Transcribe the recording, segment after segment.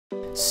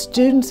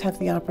Students have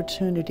the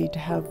opportunity to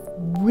have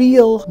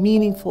real,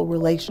 meaningful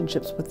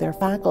relationships with their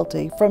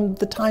faculty from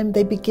the time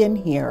they begin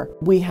here.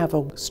 We have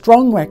a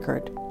strong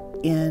record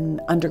in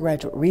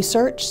undergraduate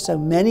research, so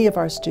many of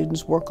our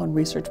students work on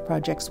research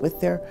projects with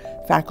their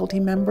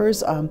faculty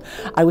members.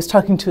 I was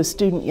talking to a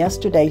student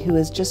yesterday who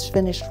has just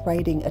finished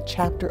writing a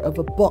chapter of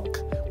a book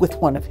with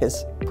one of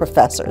his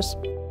professors.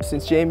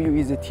 Since JMU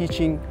is a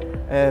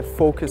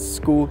teaching-focused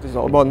school,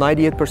 about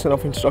 98%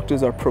 of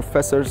instructors are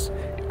professors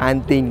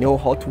and they know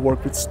how to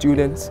work with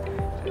students.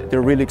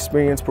 They're really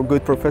experienced,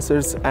 good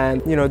professors,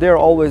 and they're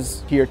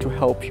always here to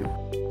help you.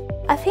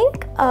 I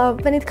think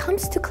when it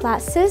comes to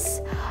classes,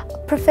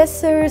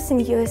 professors in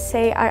the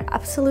USA are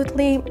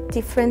absolutely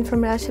different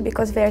from Russia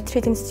because they're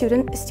treating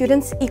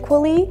students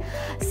equally.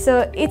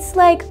 So it's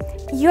like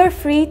you're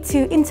free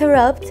to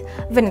interrupt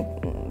when,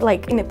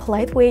 like, in a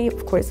polite way,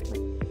 of course.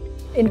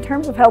 In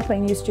terms of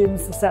helping new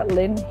students to settle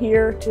in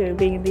here to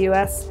being in the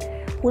US,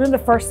 one of the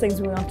first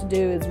things we want to do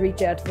is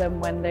reach out to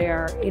them when they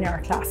are in our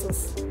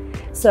classes.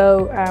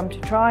 So to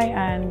try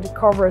and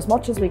cover as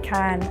much as we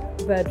can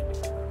about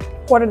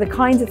what are the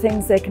kinds of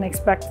things they can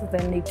expect that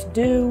they need to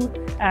do,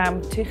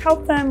 to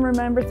help them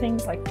remember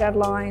things like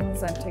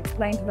deadlines and to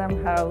explain to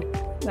them how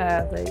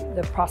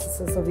the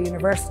processes of the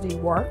university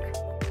work.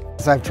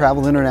 I've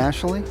traveled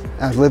internationally,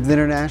 I've lived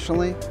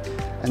internationally,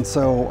 and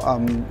so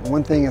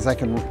one thing is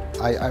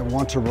I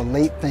want to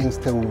relate things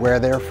to where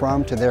they're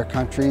from, to their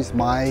countries.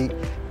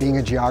 Being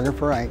a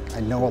geographer, I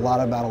know a lot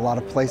about a lot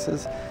of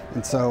places,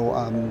 and so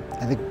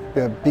I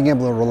think being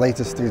able to relate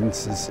to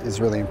students is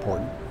really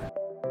important.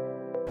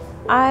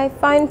 I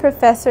find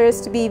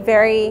professors to be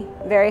very,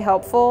 very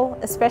helpful,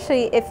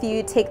 especially if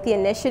you take the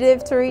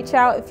initiative to reach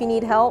out if you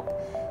need help.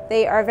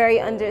 They are very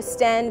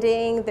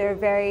understanding, they're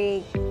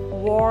very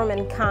warm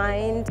and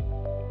kind.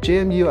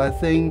 JMU, I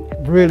think,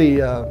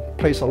 really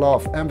places a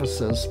lot of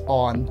emphasis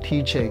on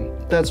teaching.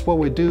 That's what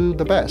we do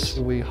the best.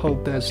 We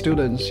hope that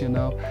students,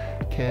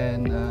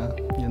 can,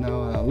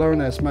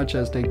 learn as much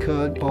as they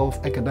could,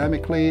 both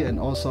academically and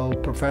also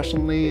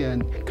professionally,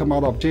 and come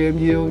out of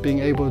JMU being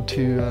able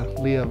to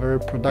lead a very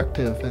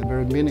productive and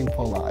very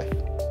meaningful life.